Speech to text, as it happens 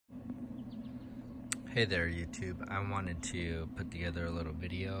Hey there YouTube, I wanted to put together a little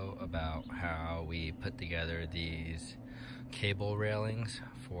video about how we put together these cable railings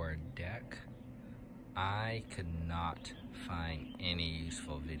for a deck. I could not find any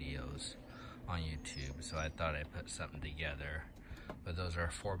useful videos on YouTube, so I thought I'd put something together. But those are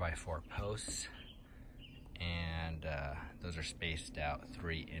 4x4 posts, and those are spaced out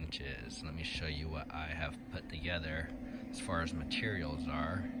 3 inches. Let me show you what I have put together as far as materials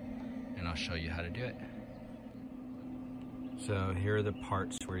are, and I'll show you how to do it. So here are the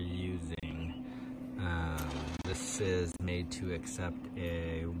parts we're using. This is made to accept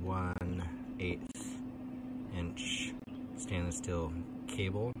a 1/8 inch stainless steel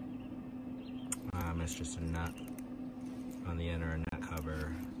cable. It's just a nut on the inner, a nut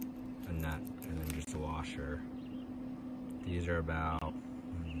cover, a nut, and then just a washer. These are about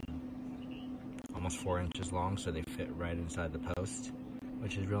almost 4 inches long, so they fit right inside the post,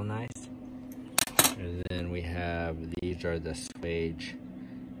 which is real nice. And then we have, these are the Swage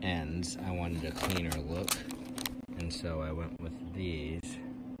ends. I wanted a cleaner look, and so I went with these,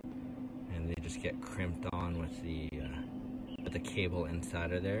 and they just get crimped on with the cable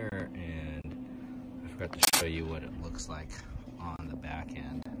inside of there. And I forgot to show you what it looks like on the back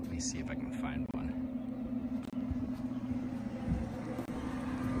end. Let me see if I can find one.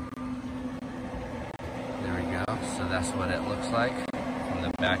 There we go. So that's what it looks like from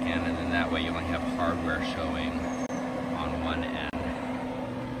the back end, and then that way you only have hardware showing on one end.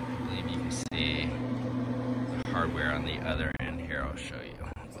 I believe you can see the hardware on the other end here. I'll show you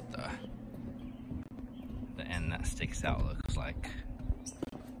what the end that sticks out looks like.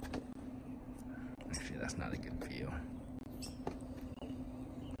 Actually, that's not a good view.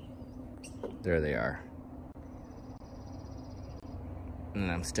 There they are.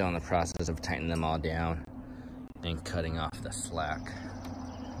 And I'm still in the process of tightening them all down and cutting off the slack.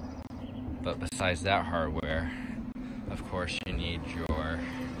 But besides that hardware, of course, you need your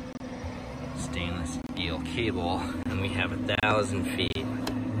stainless steel cable, and we have 1,000 feet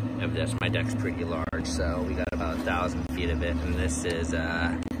of this. My deck's pretty large, so we got about 1,000 feet of it, and this is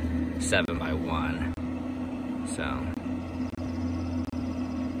 7x1. So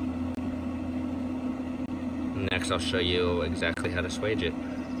next, I'll show you exactly how to swage it.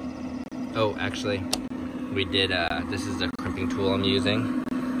 Oh, actually, we did. This is the crimping tool I'm using.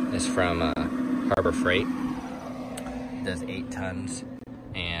 It's from Harbor Freight. It does 8 tons,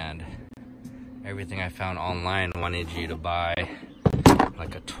 and everything I found online wanted you to buy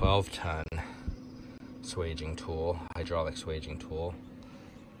like a 12-ton swaging tool, hydraulic swaging tool.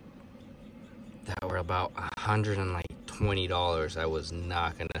 That were about $120. I was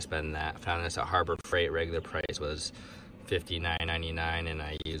not gonna spend that. Found this at Harbor Freight. Regular price was $59.99, and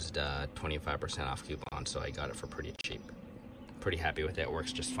I used 25% off coupon, so I got it for pretty cheap. Pretty happy with it. It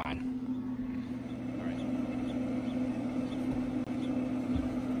works just fine.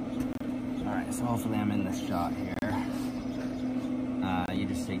 Alright, so hopefully I'm in this shot here. You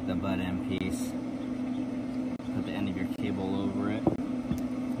just take the butt end piece, put the end of your cable over it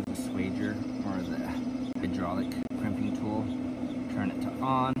with the swager or the hydraulic crimping tool, turn it to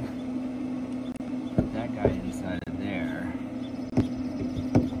on, put that guy inside of there,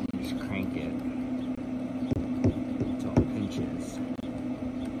 and you just crank it until it pinches.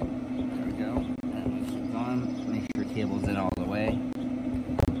 There we go. And we keep on, make sure your cable's in all the way.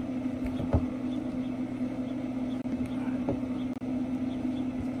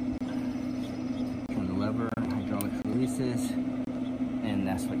 Hydraulic releases, and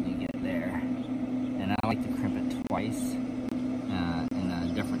that's what you get there. And I like to crimp it twice in a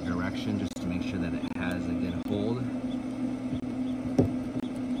different direction, just to make sure that it has a good hold.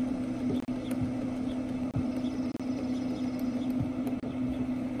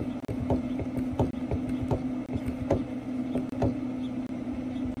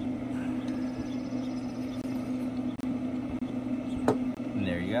 And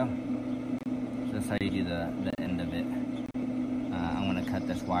there you go. That's how you do the end of it. I'm going to cut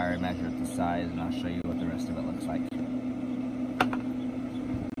this wire, measure it the size, and I'll show you what the rest of it looks like.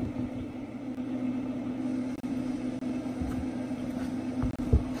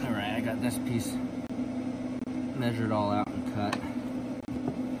 Alright, I got this piece measured all out and cut.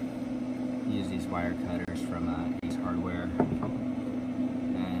 Use these wire cutters from Ace Hardware.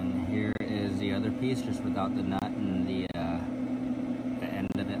 And here is the other piece, just without the nut and the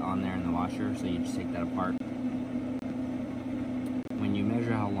end of it on there in the washer, so you just take that apart. When you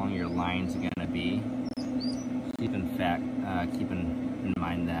measure how long your line's gonna be, keep in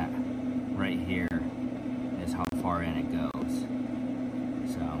mind that right here is how far in it goes.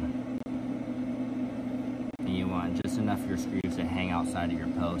 So, and you want just enough of your screws to hang outside of your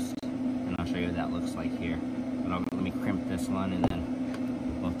post, and I'll show you what that looks like here. But let me crimp this one and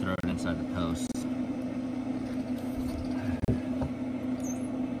then we'll throw it inside the posts.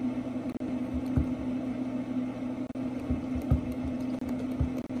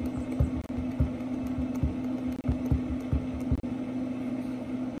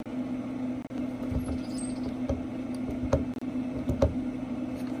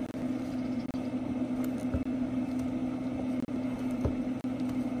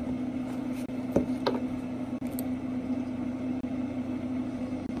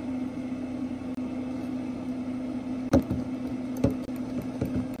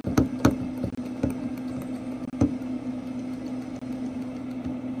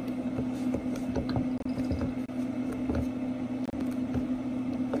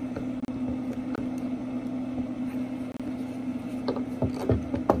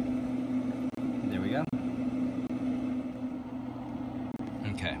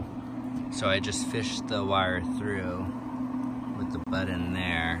 Okay, so I just fished the wire through with the button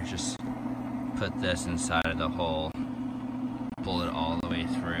there, just put this inside of the hole, pull it all the way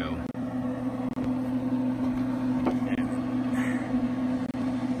through.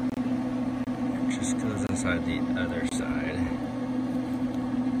 It just goes inside the other side.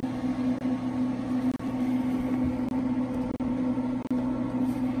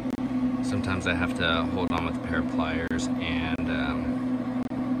 Sometimes I have to hold on with a pair of pliers and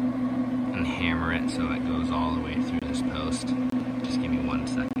hammer it so it goes all the way through this post. Just give me 1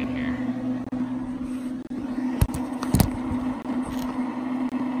 second here.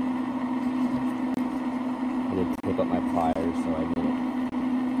 I did pick up my pliers so I didn't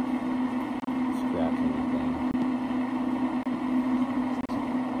scratch anything.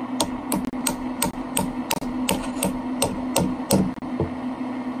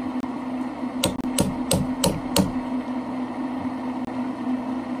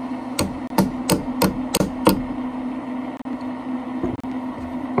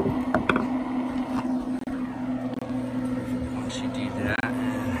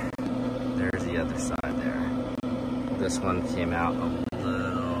 Other side there. This one came out a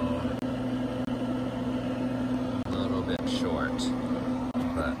little bit short,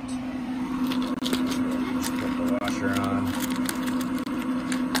 but just put the washer on.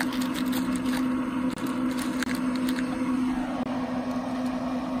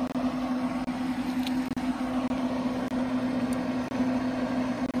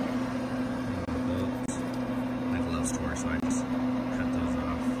 My gloves tore, so I just cut those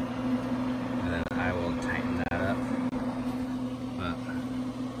off. I will tighten that up, but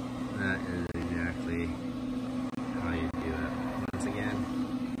that is exactly how you do it. Once again,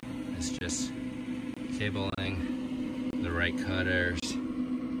 it's just cabling, the right cutters,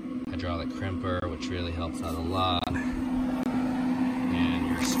 hydraulic crimper, which really helps out a lot, and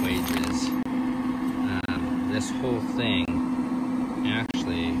your swages. This whole thing,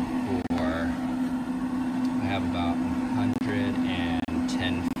 actually, I have about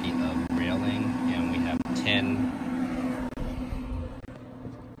 110 feet of railing, and we have 10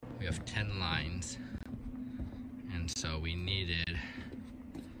 lines, and so we needed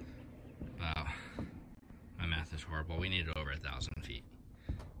about, my math is horrible, we needed over 1,000 feet.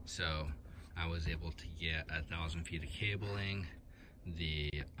 So I was able to get 1,000 feet of cabling,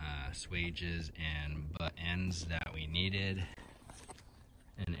 the swages and butt ends that we needed,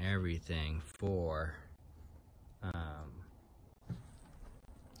 and everything for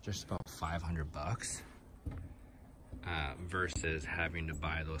just about $500, versus having to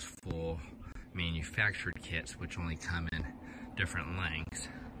buy those full manufactured kits, which only come in different lengths,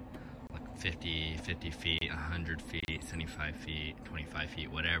 like 50 feet, 100 feet, 75 feet, 25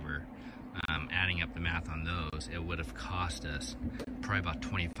 feet, whatever. Adding up the math on those, it would have cost us probably about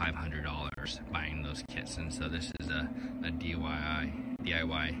 $2,500 buying those kits. And so this is a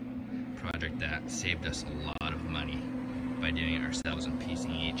DIY project that saved us a lot of money by doing it ourselves and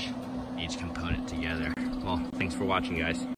piecing each component together. Well, thanks for watching, guys.